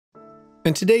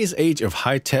In today's age of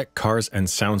high-tech cars and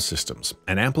sound systems,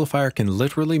 an amplifier can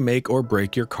literally make or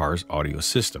break your car's audio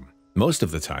system. Most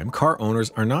of the time, car owners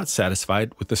are not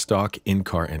satisfied with the stock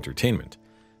in-car entertainment.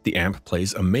 The amp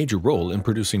plays a major role in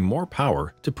producing more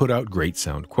power to put out great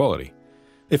sound quality.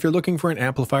 If you're looking for an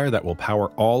amplifier that will power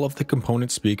all of the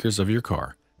component speakers of your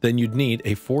car, then you'd need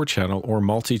a 4-channel or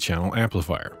multi-channel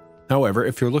amplifier. However,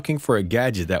 if you're looking for a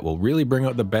gadget that will really bring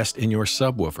out the best in your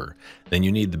subwoofer, then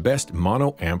you need the best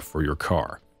mono amp for your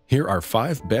car. Here are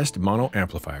 5 best mono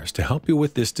amplifiers to help you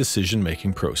with this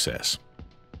decision-making process.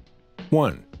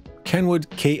 1. Kenwood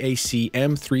KAC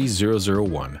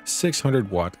M3001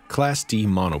 600-watt Class D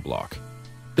monoblock.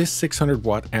 This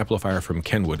 600-watt amplifier from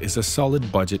Kenwood is a solid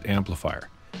budget amplifier.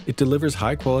 It delivers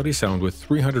high-quality sound with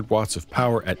 300 watts of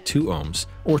power at 2 ohms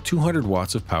or 200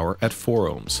 watts of power at 4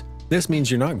 ohms. This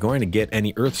means you're not going to get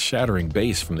any earth-shattering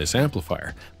bass from this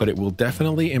amplifier, but it will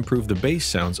definitely improve the bass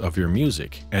sounds of your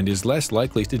music and is less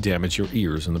likely to damage your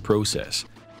ears in the process.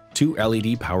 2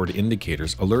 LED-powered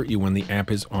indicators alert you when the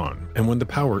amp is on and when the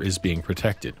power is being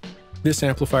protected. This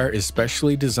amplifier is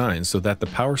specially designed so that the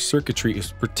power circuitry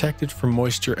is protected from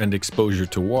moisture and exposure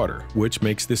to water, which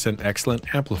makes this an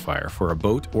excellent amplifier for a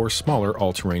boat or smaller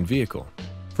all-terrain vehicle.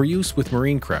 For use with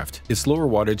marine craft, its lower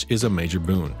wattage is a major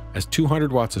boon, as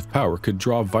 200 watts of power could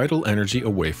draw vital energy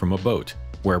away from a boat,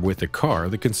 where with a car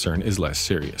the concern is less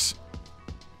serious.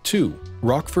 2.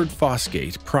 Rockford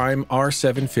Fosgate Prime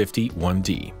R750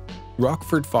 1D.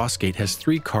 Rockford Fosgate has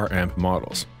 3 car amp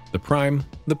models: the Prime,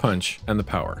 the Punch, and the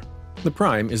Power. The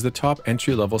Prime is the top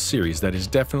entry-level series that is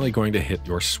definitely going to hit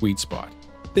your sweet spot.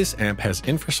 This amp has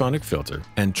infrasonic filter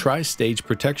and tri-stage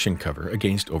protection cover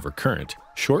against overcurrent,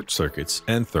 short circuits,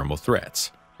 and thermal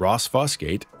threats. Ross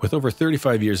Fosgate, with over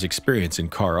 35 years experience in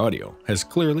car audio, has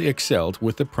clearly excelled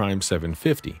with the Prime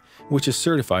 750, which is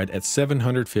certified at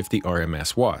 750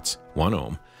 RMS watts, 1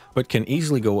 ohm, but can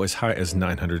easily go as high as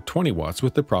 920 watts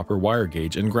with the proper wire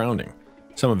gauge and grounding.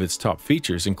 Some of its top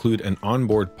features include an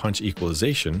onboard punch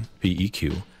equalization,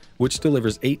 PEQ, which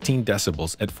delivers 18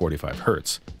 decibels at 45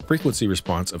 Hz, frequency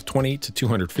response of 20 to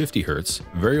 250 Hz,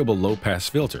 variable low-pass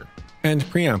filter, and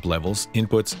preamp levels,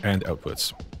 inputs, and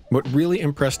outputs. What really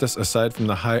impressed us aside from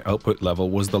the high output level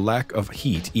was the lack of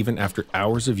heat even after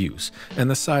hours of use, and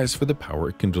the size for the power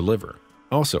it can deliver.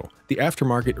 Also, the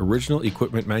aftermarket original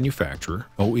equipment manufacturer,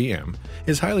 OEM,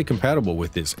 is highly compatible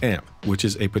with this amp, which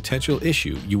is a potential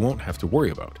issue you won't have to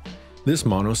worry about. This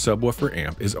mono subwoofer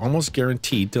amp is almost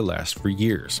guaranteed to last for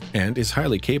years, and is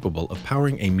highly capable of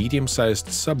powering a medium-sized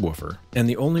subwoofer, and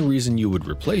the only reason you would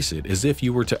replace it is if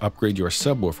you were to upgrade your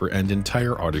subwoofer and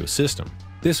entire audio system.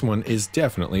 This one is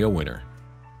definitely a winner.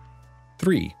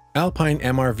 3. Alpine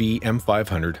MRV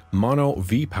M500 Mono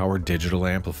V-Power Digital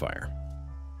Amplifier.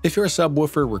 If your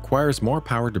subwoofer requires more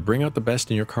power to bring out the best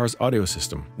in your car's audio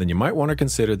system, then you might want to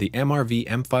consider the MRV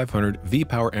M500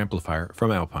 V-Power amplifier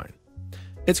from Alpine.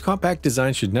 Its compact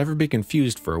design should never be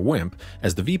confused for a wimp,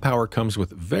 as the V-Power comes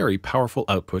with very powerful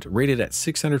output rated at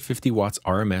 650 watts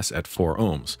RMS at 4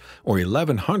 ohms, or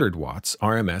 1100 watts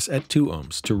RMS at 2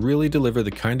 ohms to really deliver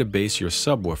the kind of bass your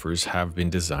subwoofers have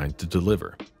been designed to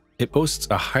deliver. It boasts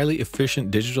a highly efficient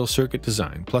digital circuit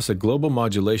design plus a global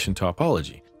modulation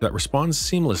topology that responds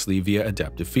seamlessly via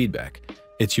adaptive feedback.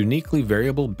 Its uniquely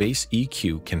variable bass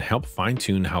EQ can help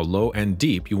fine-tune how low and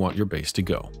deep you want your bass to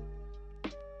go.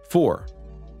 4.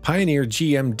 Pioneer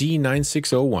GM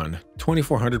D9601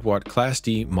 2400 watt Class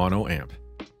D mono amp.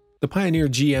 The Pioneer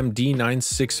GM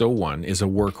D9601 is a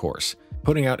workhorse,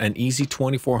 putting out an easy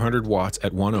 2400 watts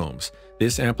at 1 ohms.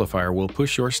 This amplifier will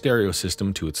push your stereo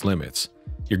system to its limits.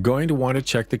 You're going to want to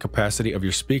check the capacity of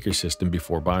your speaker system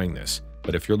before buying this,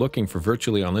 but if you're looking for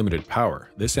virtually unlimited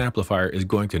power, this amplifier is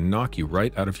going to knock you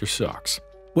right out of your socks.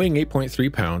 Weighing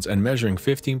 8.3 pounds and measuring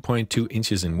 15.2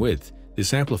 inches in width,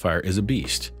 this amplifier is a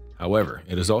beast. However,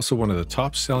 it is also one of the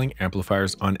top-selling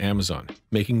amplifiers on Amazon,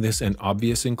 making this an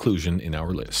obvious inclusion in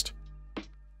our list.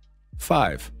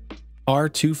 5.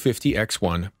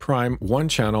 R250X1 Prime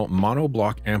 1-channel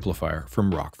monoblock amplifier from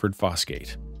Rockford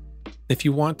Fosgate. If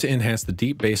you want to enhance the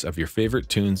deep bass of your favorite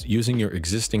tunes using your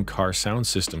existing car sound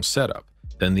system setup,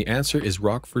 then the answer is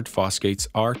Rockford Fosgate's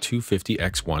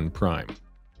R250X1 Prime.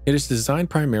 It is designed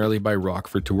primarily by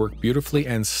Rockford to work beautifully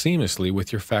and seamlessly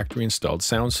with your factory-installed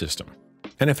sound system.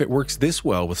 And if it works this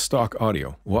well with stock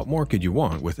audio, what more could you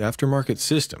want with aftermarket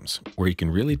systems, where you can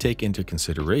really take into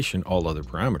consideration all other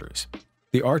parameters?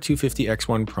 The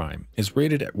R250X1 Prime is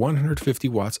rated at 150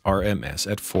 watts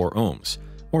RMS at 4 ohms,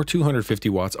 or 250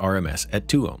 watts RMS at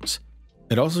 2 ohms.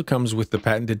 It also comes with the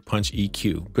patented Punch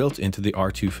EQ built into the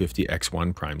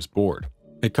R250X1 Prime's board.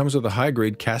 It comes with a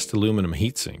high-grade cast aluminum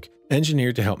heatsink,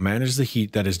 engineered to help manage the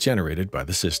heat that is generated by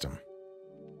the system.